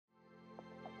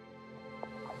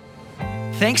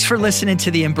Thanks for listening to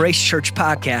the Embrace Church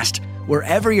podcast.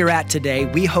 Wherever you're at today,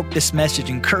 we hope this message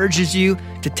encourages you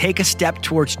to take a step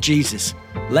towards Jesus.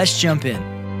 Let's jump in.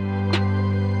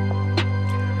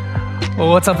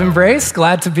 Well, what's up, Embrace?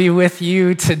 Glad to be with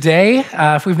you today.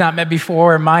 If we've not met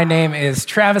before, my name is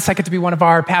Travis. I get to be one of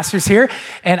our pastors here,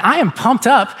 and I am pumped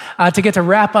up to get to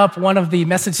wrap up one of the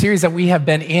message series that we have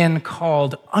been in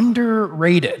called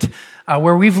Underrated,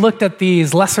 where we've looked at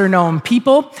these lesser-known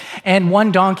people and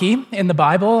one donkey in the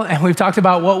Bible, and we've talked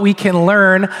about what we can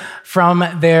learn from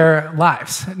their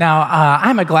lives. Now,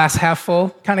 I'm a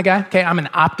glass-half-full kind of guy, okay? I'm an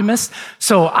optimist,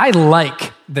 so I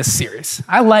like this series.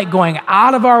 I like going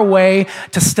out of our way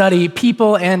to study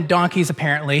people and donkeys,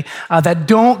 apparently, that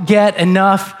don't get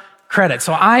enough credit.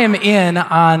 So I am in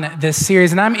on this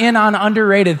series, and I'm in on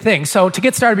underrated things. So to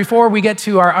get started, before we get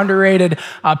to our underrated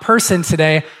person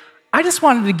today, I just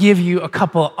wanted to give you a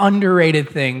couple underrated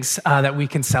things that we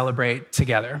can celebrate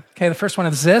together. Okay, the first one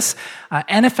is this.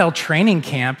 NFL training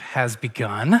camp has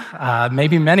begun.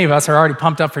 Maybe many of us are already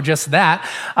pumped up for just that.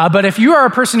 But if you are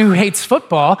a person who hates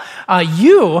football,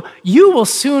 you will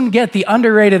soon get the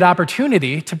underrated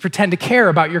opportunity to pretend to care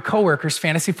about your coworker's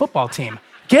fantasy football team.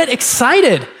 Get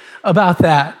excited about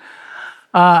that.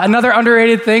 Another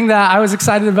underrated thing that I was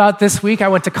excited about this week, I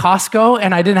went to Costco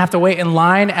and I didn't have to wait in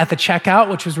line at the checkout,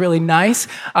 which was really nice.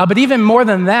 But even more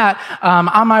than that,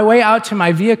 on my way out to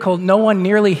my vehicle, no one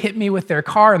nearly hit me with their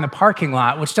car in the parking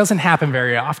lot, which doesn't happen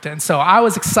very often. So I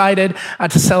was excited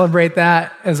to celebrate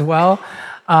that as well.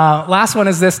 Last one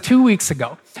is this. 2 weeks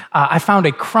ago, I found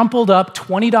a crumpled up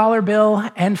 $20 bill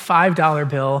and $5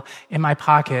 bill in my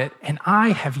pocket, and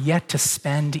I have yet to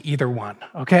spend either one,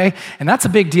 okay? And that's a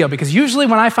big deal because usually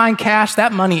when I find cash,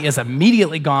 that money is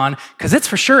immediately gone because it's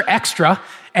for sure extra,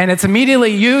 and it's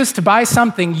immediately used to buy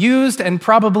something used and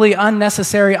probably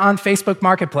unnecessary on Facebook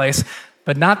Marketplace.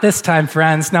 But not this time,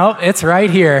 friends. Nope, it's right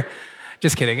here.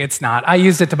 Just kidding, it's not. I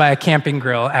used it to buy a camping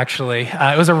grill, actually.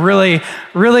 It was a really,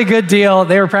 really good deal.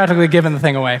 They were practically giving the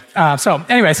thing away.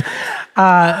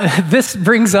 This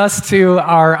brings us to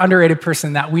our underrated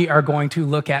person that we are going to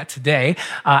look at today.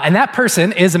 And that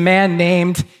person is a man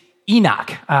named Enoch.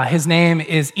 His name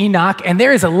is Enoch, and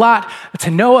there is a lot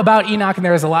to know about Enoch, and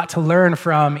there is a lot to learn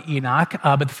from Enoch.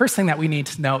 But the first thing that we need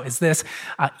to know is this.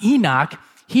 Enoch,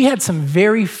 he had some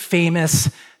very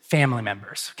famous family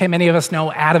members. Okay, many of us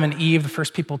know Adam and Eve, the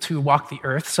first people to walk the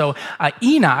earth. So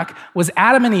Enoch was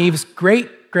Adam and Eve's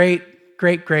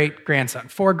great-great-great-great-grandson,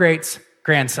 four greats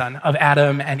grandson of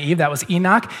Adam and Eve. That was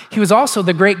Enoch. He was also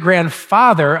the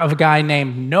great-grandfather of a guy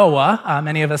named Noah.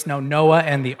 Many of us know Noah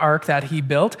and the ark that he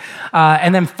built.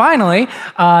 And then finally,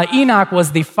 Enoch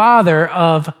was the father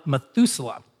of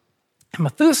Methuselah.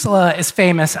 Methuselah is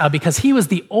famous because he was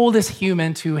the oldest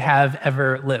human to have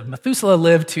ever lived. Methuselah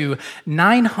lived to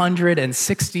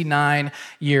 969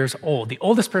 years old. The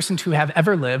oldest person to have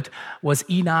ever lived was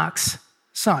Enoch's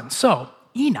son. So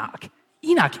Enoch,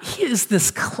 he is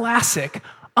this classic,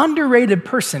 underrated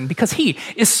person because he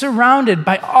is surrounded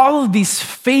by all of these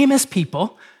famous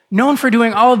people known for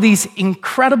doing all of these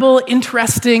incredible,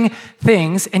 interesting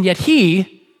things, and yet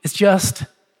he is just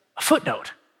a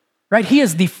footnote. Right? He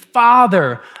is the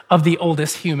father of the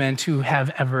oldest human to have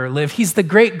ever lived. He's the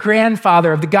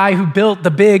great-grandfather of the guy who built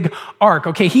the big ark.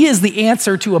 Okay, he is the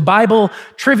answer to a Bible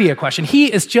trivia question.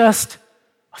 He is just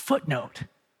a footnote.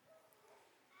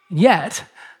 And yet,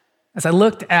 as I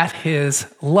looked at his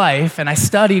life and I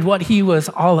studied what he was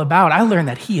all about, I learned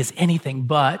that he is anything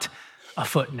but a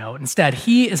footnote. Instead,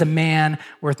 he is a man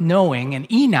worth knowing, and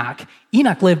Enoch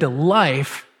lived a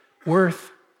life worth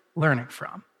learning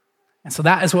from. And so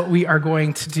that is what we are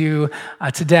going to do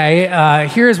today.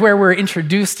 Here's where we're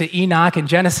introduced to Enoch in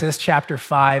Genesis chapter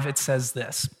 5. It says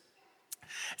this. It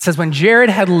says, when Jared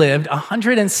had lived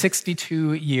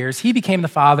 162 years, he became the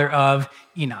father of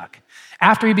Enoch.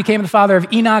 After he became the father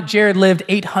of Enoch, Jared lived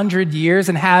 800 years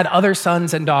and had other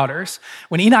sons and daughters.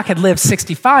 When Enoch had lived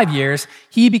 65 years,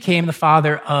 he became the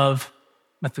father of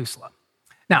Methuselah.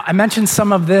 Now, I mentioned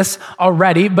some of this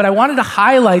already, but I wanted to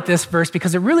highlight this verse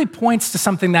because it really points to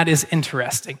something that is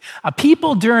interesting.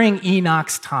 People during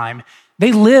Enoch's time,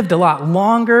 they lived a lot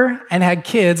longer and had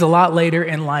kids a lot later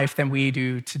in life than we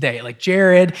do today. Like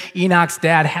Jared, Enoch's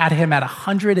dad, had him at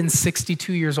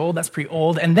 162 years old. That's pretty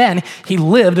old. And then he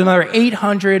lived another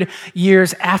 800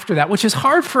 years after that, which is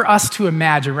hard for us to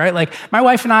imagine, right? Like my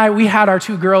wife and I, we had our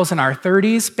two girls in our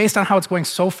 30s. Based on how it's going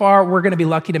so far, we're going to be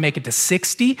lucky to make it to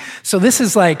 60. So this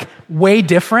is like way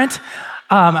different.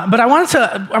 But I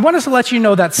wanted to let you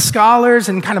know that scholars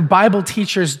and kind of Bible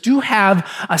teachers do have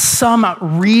some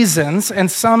reasons and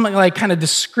some like kind of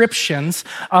descriptions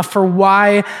for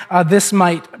why this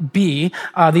might be,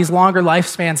 these longer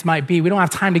lifespans might be. We don't have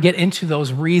time to get into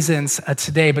those reasons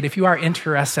today, but if you are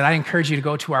interested, I encourage you to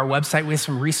go to our website. We have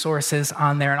some resources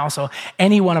on there, and also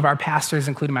any one of our pastors,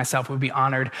 including myself, would be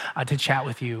honored to chat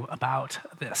with you about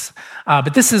this.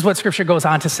 But this is what Scripture goes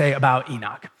on to say about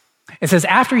Enoch. It says,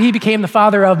 after he became the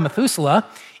father of Methuselah,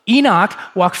 Enoch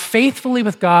walked faithfully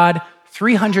with God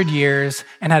 300 years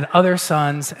and had other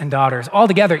sons and daughters.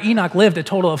 Altogether, Enoch lived a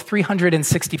total of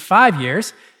 365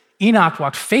 years. Enoch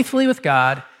walked faithfully with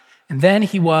God, and then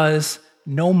he was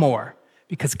no more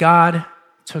because God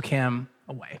took him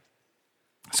away.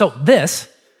 So this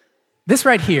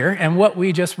right here and what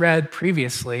we just read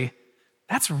previously,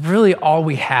 that's really all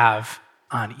we have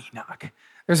on Enoch.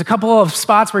 There's a couple of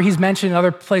spots where he's mentioned in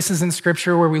other places in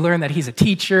Scripture where we learn that he's a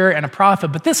teacher and a prophet,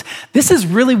 but this is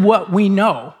really what we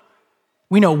know.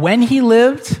 We know when he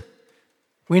lived,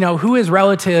 we know who his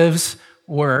relatives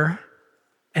were,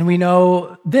 and we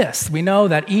know this. We know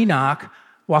that Enoch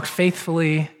walked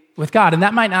faithfully with God, and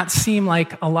that might not seem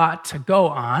like a lot to go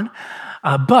on,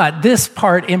 but this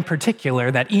part in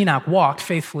particular, that Enoch walked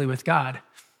faithfully with God,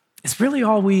 is really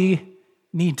all we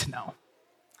need to know.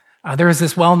 There was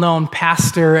this well-known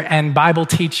pastor and Bible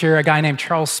teacher, a guy named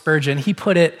Charles Spurgeon. He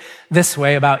put it this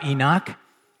way about Enoch.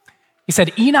 He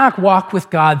said, Enoch walked with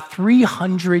God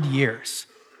 300 years.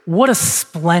 What a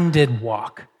splendid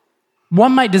walk.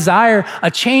 One might desire a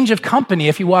change of company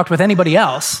if he walked with anybody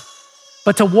else,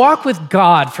 but to walk with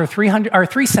God for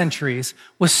 3 centuries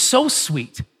was so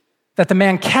sweet that the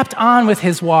man kept on with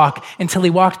his walk until he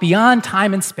walked beyond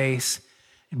time and space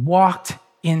and walked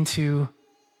into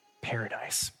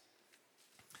paradise.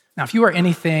 Now, if you are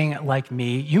anything like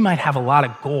me, you might have a lot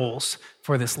of goals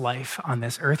for this life on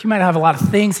this earth. You might have a lot of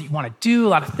things that you want to do, a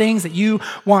lot of things that you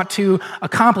want to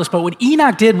accomplish. But what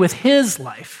Enoch did with his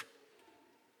life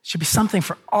should be something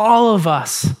for all of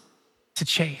us to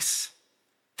chase.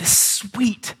 This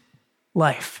sweet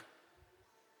life.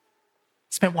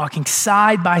 Spent walking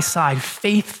side by side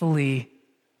faithfully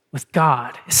with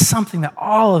God is something that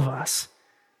all of us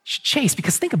should chase.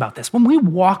 Because think about this. When we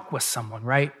walk with someone,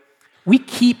 right? We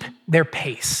keep their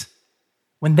pace.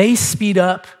 When they speed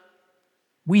up,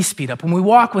 we speed up. When we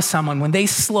walk with someone, when they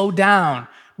slow down,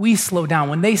 we slow down.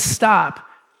 When they stop,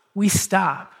 we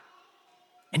stop.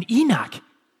 And Enoch,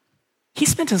 he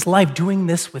spent his life doing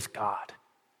this with God.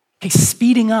 Okay,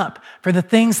 speeding up for the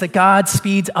things that God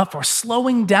speeds up for,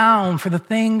 slowing down for the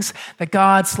things that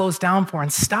God slows down for,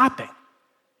 and stopping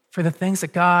for the things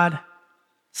that God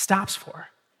stops for.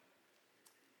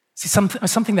 See,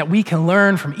 something that we can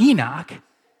learn from Enoch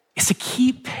is to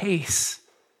keep pace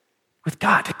with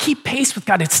God,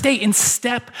 to stay in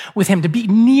step with him, to be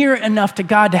near enough to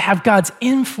God, to have God's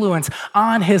influence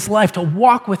on his life, to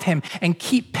walk with him and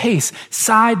keep pace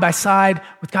side by side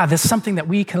with God. There's something that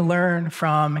we can learn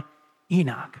from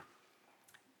Enoch.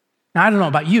 Now, I don't know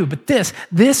about you, but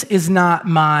this is not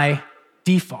my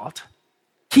default.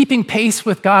 Keeping pace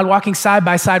with God, walking side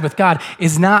by side with God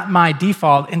is not my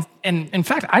default. And in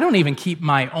fact, I don't even keep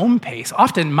my own pace.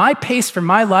 Often, my pace for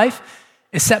my life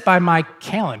is set by my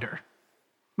calendar.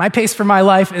 My pace for my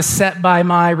life is set by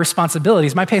my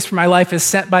responsibilities. My pace for my life is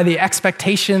set by the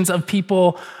expectations of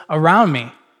people around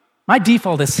me. My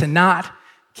default is to not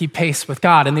keep pace with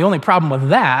God. And the only problem with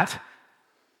that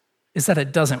is that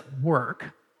it doesn't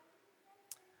work.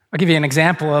 I'll give you an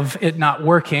example of it not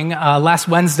working. Last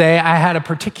Wednesday, I had a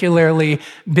particularly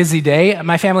busy day.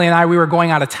 My family and I, we were going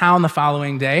out of town the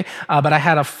following day, but I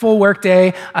had a full work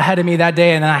day ahead of me that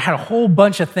day, and then I had a whole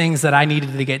bunch of things that I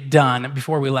needed to get done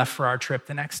before we left for our trip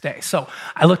the next day. So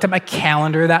I looked at my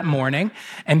calendar that morning,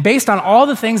 and based on all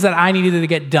the things that I needed to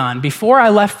get done, before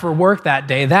I left for work that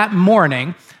day, that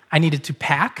morning, I needed to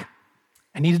pack,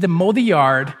 I needed to mow the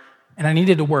yard, and I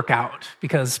needed to work out,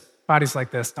 because bodies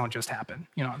like this don't just happen.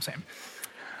 You know what I'm saying?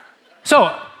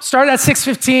 So, started at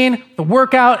 6:15, the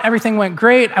workout, everything went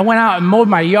great. I went out and mowed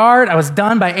my yard. I was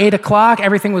done by 8 o'clock.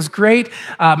 Everything was great.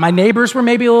 My neighbors were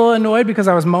maybe a little annoyed because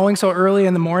I was mowing so early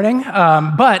in the morning,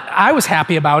 but I was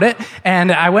happy about it.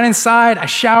 And I went inside, I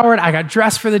showered, I got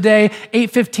dressed for the day,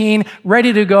 8:15,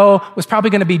 ready to go, was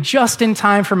probably going to be just in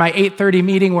time for my 8:30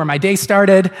 meeting where my day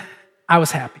started. I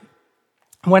was happy.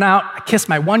 I went out, I kissed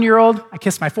my 1-year-old, I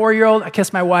kissed my 4-year-old, I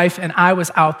kissed my wife, and I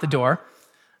was out the door.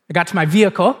 I got to my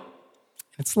vehicle,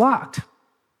 and it's locked.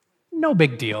 No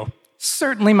big deal.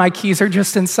 Certainly my keys are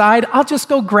just inside. I'll just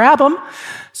go grab them.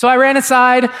 So I ran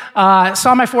inside,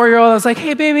 saw my 4-year-old. I was like,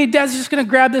 hey, baby, Dad's just going to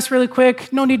grab this really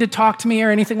quick. No need to talk to me or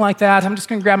anything like that. I'm just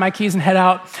going to grab my keys and head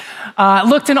out.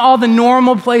 Looked in all the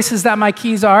normal places that my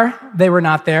keys are. They were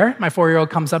not there. My 4-year-old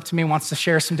comes up to me and wants to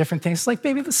share some different things. It's like,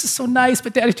 baby, this is so nice,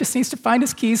 but Daddy just needs to find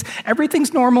his keys.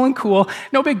 Everything's normal and cool.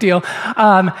 No big deal.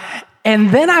 And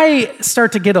then I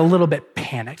start to get a little bit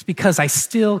panicked because I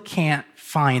still can't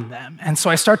find them. And so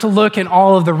I start to look in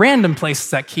all of the random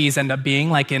places that keys end up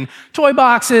being, like in toy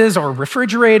boxes or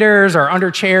refrigerators or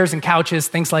under chairs and couches,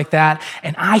 things like that.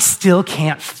 And I still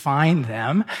can't find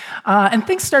them. And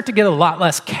things start to get a lot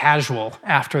less casual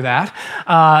after that.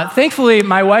 Thankfully,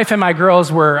 my wife and my girls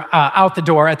were out the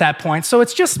door at that point. So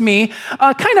it's just me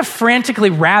kind of frantically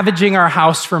ravaging our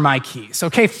house for my keys,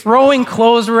 okay? Throwing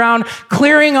clothes around,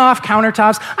 clearing off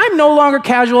countertops. I'm no longer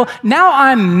casual. Now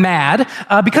I'm mad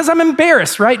because I'm embarrassed.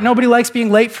 Right? Nobody likes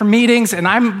being late for meetings, and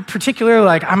I'm particularly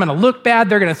like, I'm going to look bad.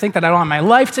 They're going to think that I don't have my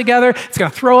life together. It's going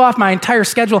to throw off my entire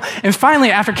schedule. And finally,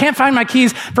 after can't find my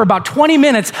keys for about 20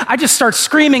 minutes, I just start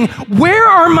screaming, where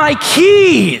are my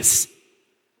keys?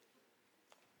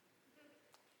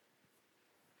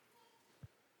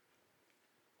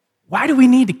 Why do we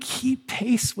need to keep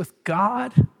pace with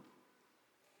God?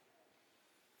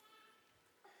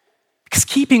 Because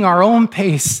keeping our own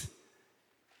pace,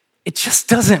 it just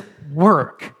doesn't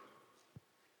work.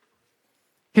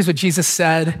 Here's what Jesus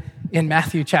said in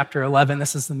Matthew chapter 11.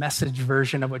 This is the Message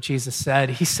version of what Jesus said.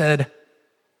 He said,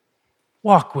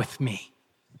 walk with me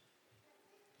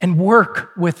and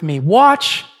work with me.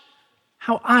 Watch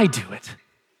how I do it.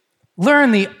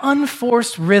 Learn the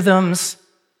unforced rhythms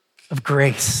of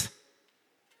grace.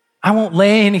 I won't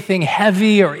lay anything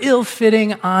heavy or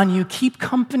ill-fitting on you. Keep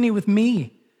company with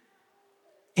me,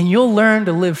 and you'll learn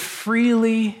to live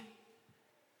freely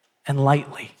and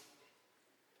lightly.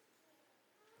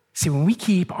 See, when we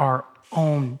keep our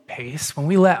own pace, when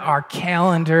we let our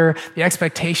calendar, the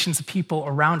expectations of people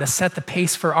around us set the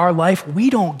pace for our life, we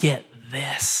don't get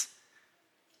this.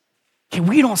 Okay,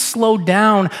 we don't slow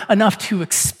down enough to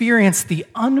experience the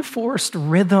unforced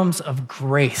rhythms of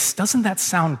grace. Doesn't that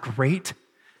sound great?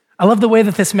 I love the way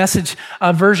that this Message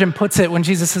version puts it when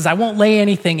Jesus says, I won't lay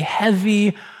anything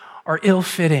heavy or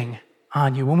ill-fitting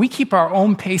on you. When we keep our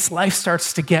own pace, life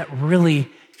starts to get really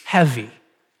heavy.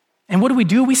 And what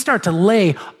do? We start to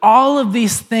lay all of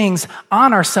these things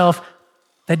on ourselves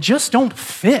that just don't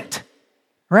fit,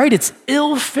 right? It's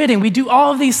ill-fitting. We do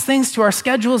all of these things to our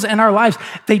schedules and our lives.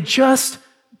 They just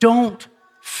don't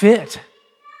fit.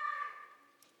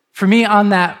 For me, on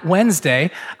that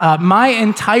Wednesday, my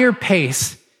entire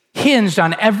pace hinged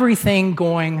on everything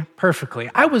going perfectly.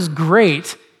 I was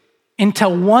great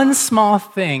until one small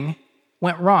thing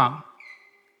went wrong.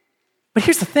 But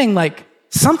here's the thing,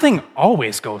 something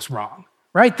always goes wrong,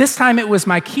 right? This time it was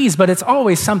my keys, but it's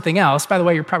always something else. By the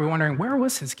way, you're probably wondering, where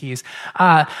was his keys?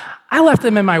 I left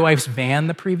them in my wife's van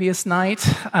the previous night,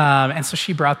 and so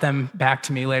she brought them back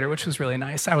to me later, which was really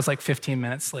nice. I was 15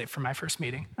 minutes late for my first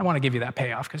meeting. I want to give you that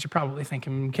payoff because you're probably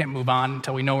thinking, we can't move on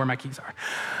until we know where my keys are.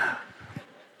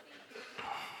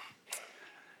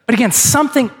 But again,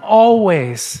 something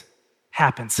always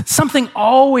happens. Something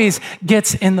always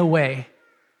gets in the way.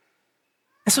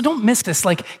 And so don't miss this.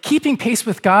 Keeping pace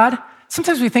with God,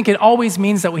 sometimes we think it always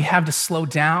means that we have to slow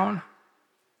down.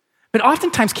 But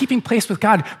oftentimes keeping pace with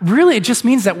God, really it just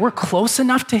means that we're close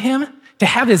enough to Him to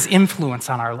have His influence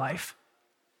on our life.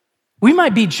 We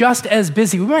might be just as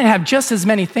busy. We might have just as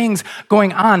many things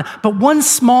going on. But one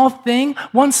small thing,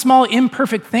 one small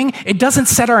imperfect thing, it doesn't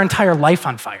set our entire life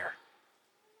on fire.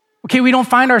 Okay, we don't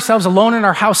find ourselves alone in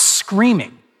our house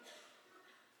screaming.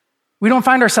 We don't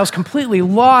find ourselves completely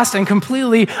lost and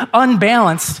completely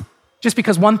unbalanced just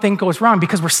because one thing goes wrong,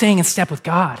 because we're staying in step with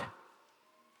God.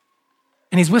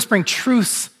 And He's whispering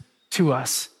truths to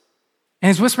us. And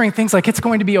He's whispering things like, it's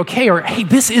going to be okay, or hey,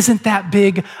 this isn't that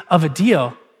big of a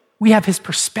deal. We have His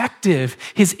perspective,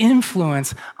 His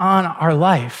influence on our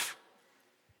life.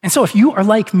 And so if you are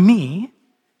like me,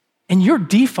 and your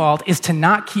default is to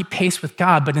not keep pace with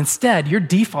God, but instead your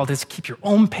default is to keep your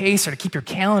own pace or to keep your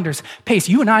calendar's pace.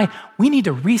 You and I, we need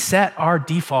to reset our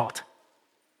default.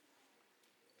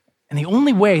 And the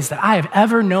only ways that I have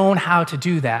ever known how to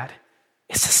do that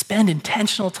is to spend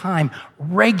intentional time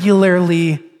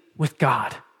regularly with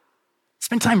God.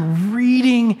 Spend time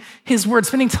reading His Word,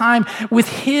 spending time with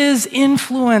His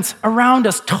influence around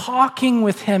us, talking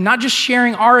with Him, not just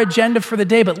sharing our agenda for the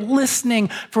day, but listening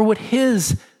for what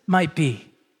His might be.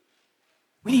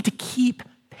 We need to keep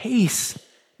pace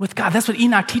with God. That's what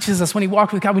Enoch teaches us when he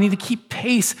walked with God. We need to keep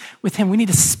pace with Him. We need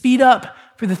to speed up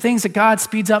for the things that God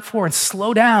speeds up for and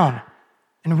slow down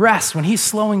and rest when He's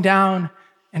slowing down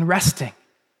and resting.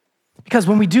 Because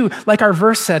when we do, like our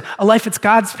verse said, a life at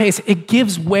God's pace, it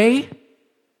gives way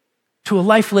to a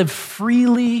life lived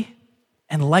freely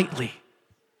and lightly.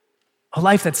 A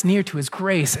life that's near to his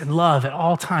grace and love at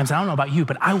all times. I don't know about you,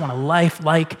 but I want a life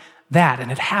like that.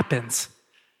 And it happens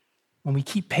when we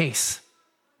keep pace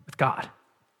with God.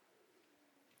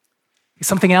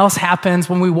 Something else happens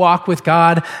when we walk with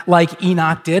God like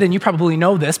Enoch did, and you probably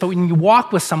know this, but when you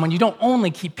walk with someone, you don't only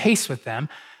keep pace with them,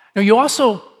 no, you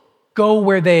also go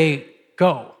where they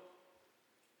go.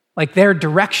 Like their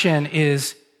direction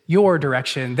is your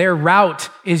direction. Their route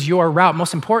is your route.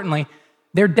 Most importantly,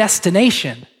 their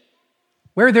destination,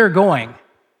 where they're going,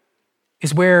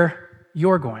 is where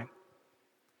you're going.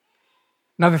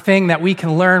 Another thing that we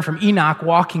can learn from Enoch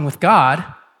walking with God,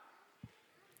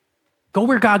 go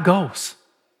where God goes.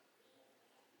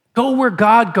 Go where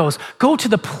God goes. Go to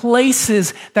the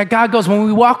places that God goes. When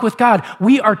we walk with God,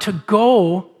 we are to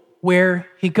go where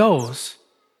he goes,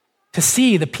 to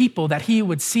see the people that he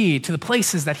would see, to the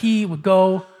places that he would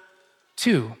go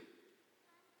to.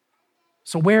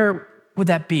 So where would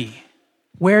that be?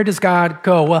 Where does God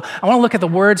go? Well, I want to look at the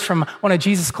words from one of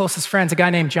Jesus' closest friends, a guy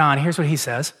named John. Here's what he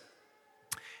says.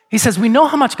 He says, we know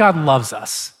how much God loves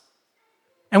us,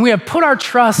 and we have put our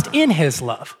trust in his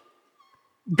love.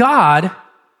 God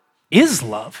is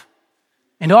love,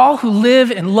 and all who live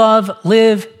in love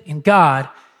live in God,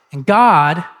 and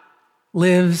God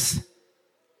lives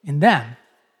in them.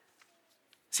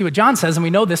 See what John says, and we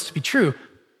know this to be true.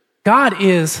 God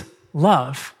is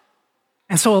love.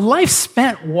 And so a life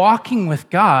spent walking with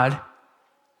God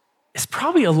is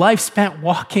probably a life spent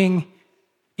walking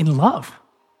in love.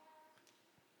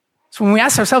 So when we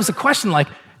ask ourselves a question like,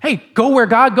 hey, go where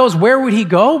God goes, where would he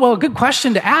go? Well, a good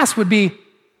question to ask would be,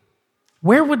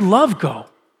 where would love go?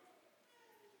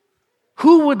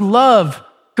 Who would love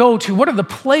go to? What are the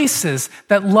places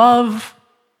that love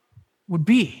would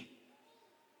be?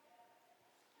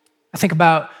 I think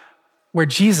about where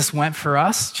Jesus went for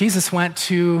us. Jesus went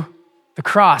to the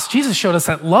cross. Jesus showed us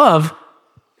that love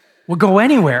would go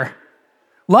anywhere.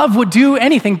 Love would do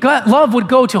anything. Love would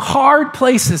go to hard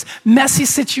places, messy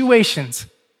situations.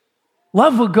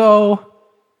 Love would go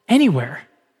anywhere.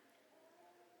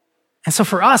 And so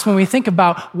for us, when we think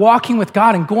about walking with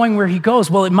God and going where he goes,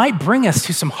 well, it might bring us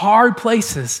to some hard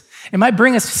places. It might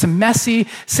bring us to some messy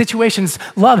situations.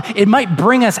 Love, it might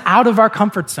bring us out of our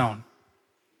comfort zone.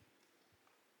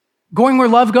 Going where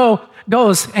love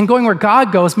goes and going where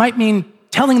God goes might mean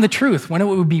telling the truth when it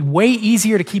would be way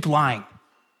easier to keep lying.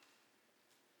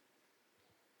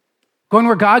 Going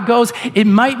where God goes, it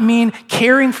might mean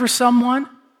caring for someone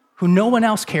who no one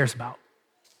else cares about.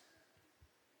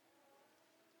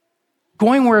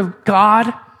 Going where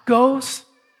God goes,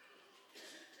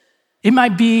 it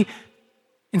might be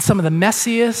in some of the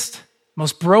messiest,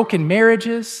 most broken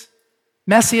marriages,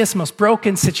 messiest, most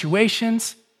broken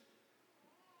situations,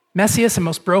 messiest and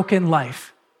most broken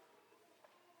life.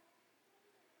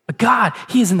 But God,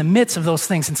 he is in the midst of those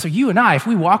things. And so you and I, if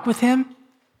we walk with him,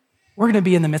 we're going to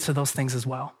be in the midst of those things as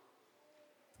well.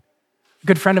 A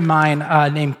good friend of mine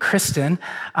named Kristen,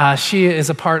 she is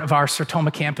a part of our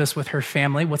Sertoma campus with her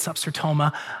family. What's up,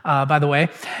 Sertoma, by the way?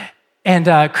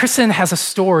 And Kristen has a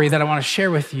story that I want to share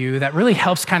with you that really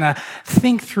helps kind of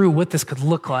think through what this could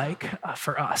look like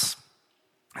for us.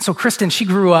 So Kristen, she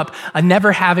grew up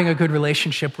never having a good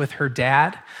relationship with her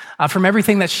dad. From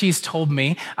everything that she's told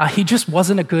me, he just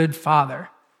wasn't a good father.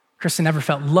 Kristen never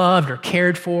felt loved or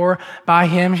cared for by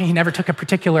him. He never took a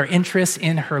particular interest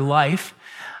in her life.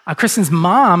 Kristen's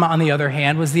mom, on the other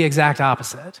hand, was the exact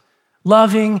opposite.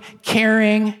 Loving,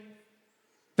 caring,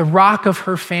 the rock of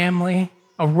her family,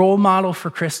 a role model for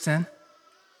Kristen.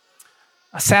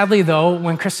 Sadly, though,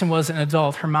 when Kristen was an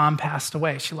adult, her mom passed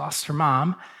away. She lost her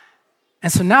mom.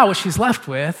 And so now what she's left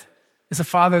with is a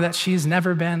father that she's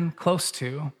never been close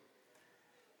to.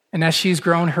 And as she's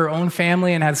grown her own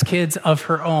family and has kids of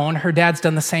her own, her dad's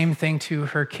done the same thing to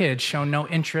her kids, shown no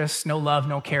interest, no love,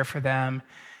 no care for them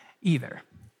either.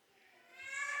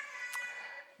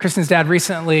 Kristen's dad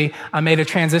recently made a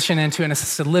transition into an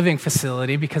assisted living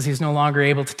facility because he's no longer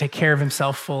able to take care of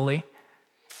himself fully.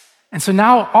 And so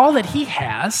now all that he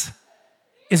has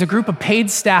is a group of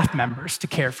paid staff members to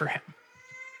care for him.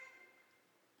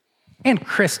 And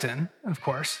Kristen, of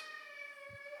course.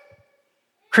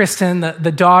 Kristen,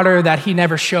 the daughter that he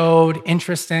never showed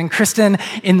interest in. Kristen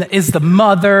is the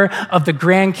mother of the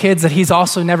grandkids that he's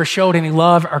also never showed any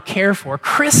love or care for.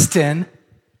 Kristen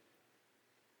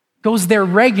goes there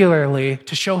regularly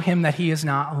to show him that he is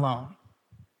not alone.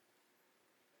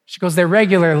 She goes there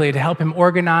regularly to help him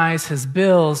organize his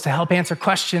bills, to help answer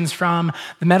questions from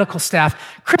the medical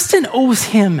staff. Kristen owes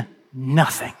him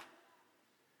nothing.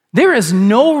 There is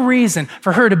no reason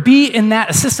for her to be in that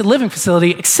assisted living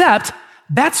facility except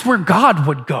that's where God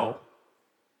would go.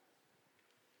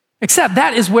 Except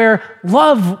that is where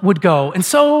love would go. And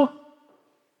so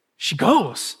she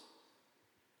goes.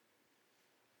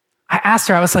 I asked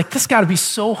her, I was like, this got to be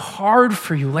so hard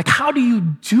for you. Like, how do you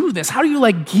do this? How do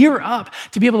you gear up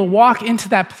to be able to walk into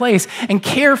that place and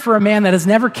care for a man that has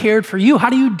never cared for you? How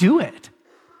do you do it?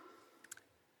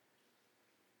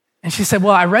 And she said,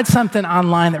 well, I read something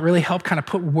online that really helped kind of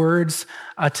put words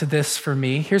to this for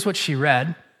me. Here's what she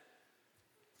read.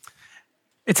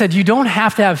 It said, you don't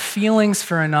have to have feelings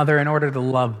for another in order to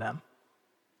love them.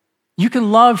 You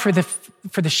can love for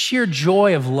the sheer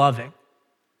joy of loving.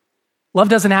 Love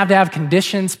doesn't have to have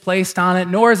conditions placed on it,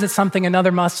 nor is it something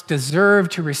another must deserve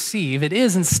to receive. It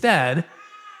is instead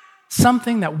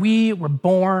something that we were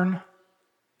born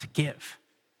to give.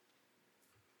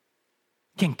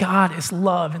 Again, God is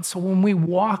love, and so when we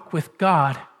walk with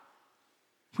God,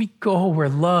 we go where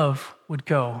love would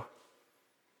go.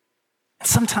 And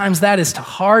sometimes that is to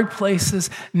hard places,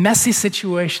 messy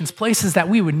situations, places that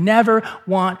we would never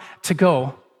want to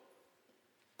go.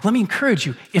 But let me encourage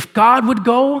you, if God would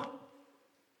go,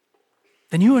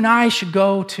 then you and I should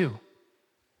go too.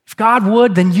 If God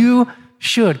would, then you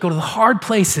should go to the hard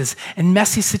places and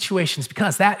messy situations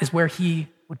because that is where he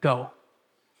would go.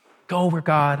 Go where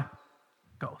God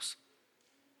goes.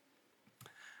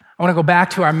 I want to go back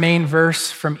to our main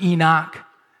verse from Enoch.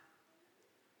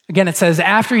 Again, it says,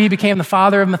 after he became the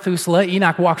father of Methuselah,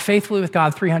 Enoch walked faithfully with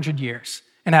God 300 years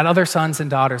and had other sons and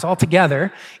daughters.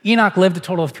 Altogether, Enoch lived a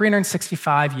total of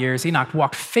 365 years. Enoch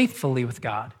walked faithfully with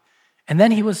God. And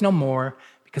then he was no more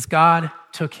because God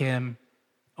took him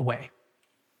away.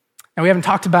 Now, we haven't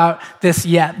talked about this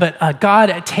yet, but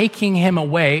God taking him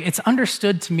away, it's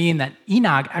understood to mean that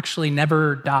Enoch actually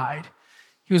never died.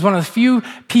 He was one of the few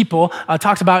people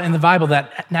talked about in the Bible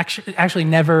that actually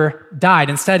never died.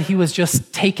 Instead, he was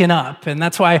just taken up. And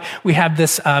that's why we have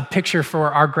this picture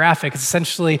for our graphic. It's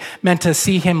essentially meant to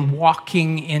see him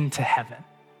walking into heaven,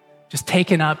 just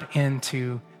taken up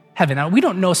into heaven. Now, we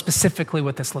don't know specifically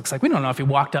what this looks like. We don't know if he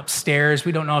walked upstairs.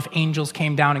 We don't know if angels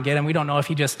came down and get him. We don't know if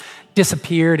he just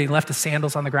disappeared. He left his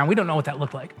sandals on the ground. We don't know what that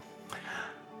looked like.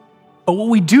 But what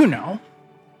we do know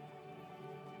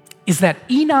is that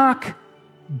Enoch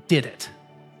did it.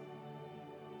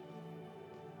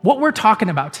 What we're talking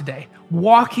about today,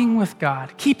 walking with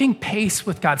God, keeping pace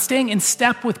with God, staying in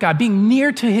step with God, being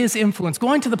near to his influence,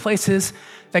 going to the places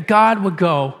that God would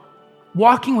go,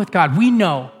 walking with God, we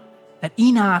know that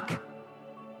Enoch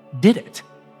did it.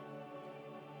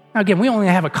 Now, again, we only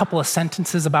have a couple of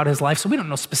sentences about his life, so we don't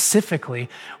know specifically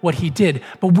what he did.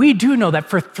 But we do know that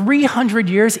for 300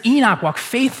 years, Enoch walked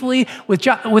faithfully with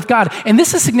God. And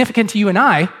this is significant to you and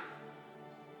I,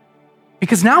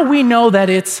 because now we know that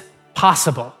it's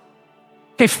possible.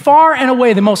 Okay, far and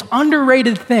away, the most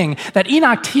underrated thing that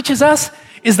Enoch teaches us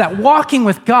is that walking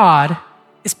with God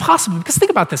is possible. Because think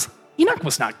about this, Enoch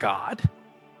was not God.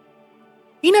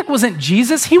 Enoch wasn't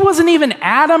Jesus. He wasn't even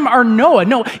Adam or Noah.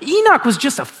 No, Enoch was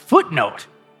just a footnote.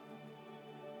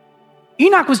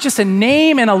 Enoch was just a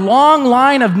name in a long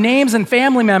line of names and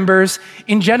family members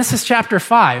in Genesis chapter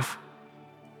 5.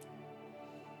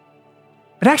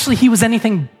 But actually, he was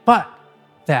anything but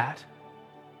that.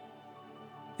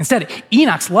 Instead,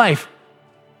 Enoch's life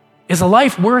is a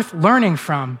life worth learning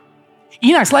from.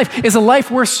 Enoch's life is a life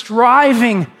worth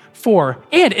striving for,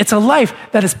 and it's a life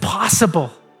that is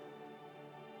possible.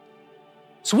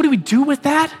 So what do we do with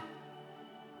that?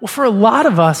 Well, for a lot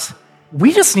of us,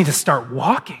 we just need to start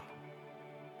walking.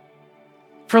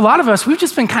 For a lot of us, we've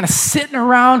just been kind of sitting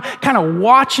around, kind of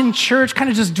watching church, kind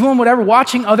of just doing whatever,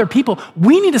 watching other people.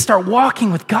 We need to start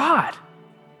walking with God.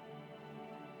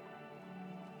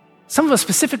 Some of us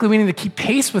specifically, we need to keep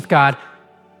pace with God,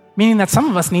 meaning that some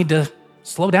of us need to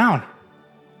slow down.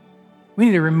 We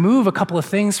need to remove a couple of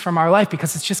things from our life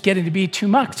because it's just getting to be too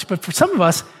much. But for some of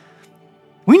us,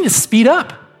 we need to speed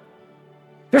up.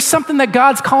 There's something that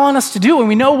God's calling us to do, and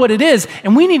we know what it is,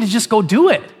 and we need to just go do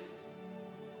it.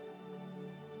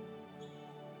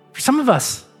 For some of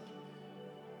us,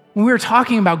 when we were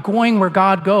talking about going where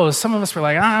God goes, some of us were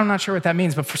like, I'm not sure what that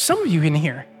means. But for some of you in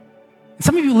here, and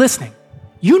some of you listening,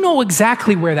 you know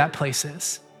exactly where that place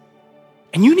is.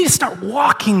 And you need to start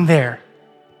walking there.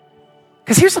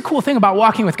 Because here's the cool thing about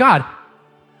walking with God.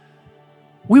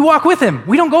 We walk with him.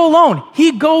 We don't go alone.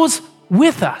 He goes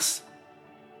with us.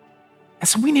 And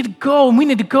so we need to go, and we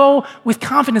need to go with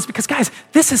confidence because, guys,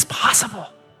 this is possible.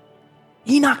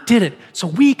 Enoch did it, so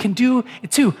we can do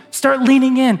it too. Start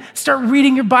leaning in. Start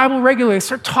reading your Bible regularly.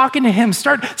 Start talking to him.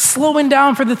 Start slowing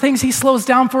down for the things he slows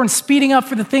down for and speeding up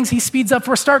for the things he speeds up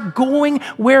for. Start going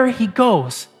where he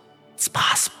goes. It's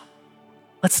possible.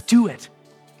 Let's do it.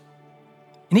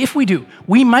 And if we do,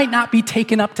 we might not be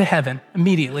taken up to heaven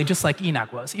immediately, just like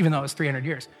Enoch was, even though it was 300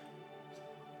 years.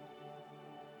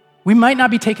 We might not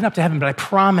be taken up to heaven, but I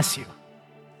promise you,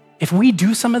 if we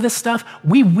do some of this stuff,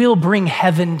 we will bring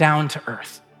heaven down to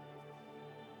earth.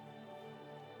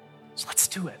 So let's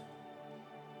do it.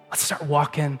 Let's start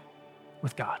walking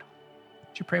with God.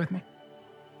 Would you pray with me?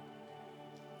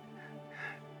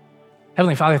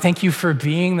 Heavenly Father, thank you for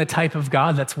being the type of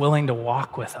God that's willing to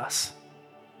walk with us.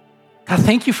 God,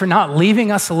 thank you for not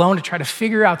leaving us alone to try to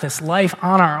figure out this life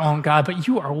on our own, God, but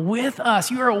you are with us.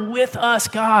 You are with us,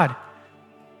 God.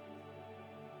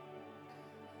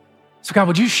 So God,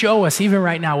 would you show us even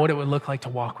right now what it would look like to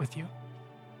walk with you?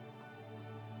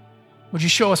 Would you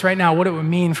show us right now what it would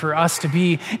mean for us to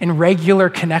be in regular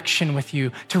connection with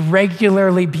you, to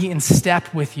regularly be in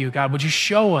step with you, God? Would you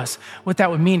show us what that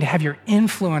would mean to have your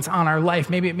influence on our life?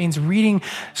 Maybe it means reading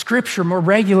scripture more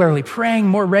regularly, praying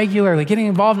more regularly, getting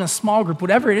involved in a small group,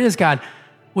 whatever it is, God.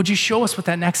 Would you show us what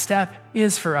that next step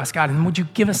is for us, God? And would you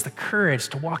give us the courage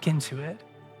to walk into it?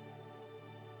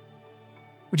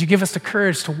 Would you give us the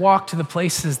courage to walk to the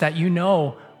places that you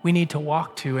know we need to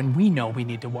walk to and we know we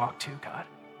need to walk to, God?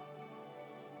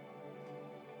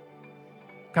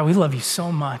 God, we love you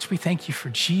so much. We thank you for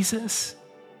Jesus.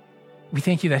 We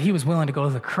thank you that he was willing to go to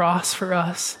the cross for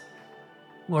us.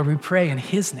 Lord, we pray in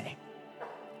his name.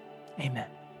 Amen.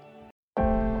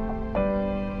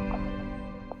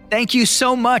 Thank you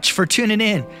so much for tuning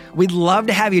in. We'd love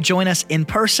to have you join us in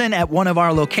person at one of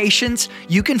our locations.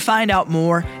 You can find out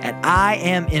more at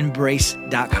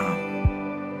IamEmbrace.com.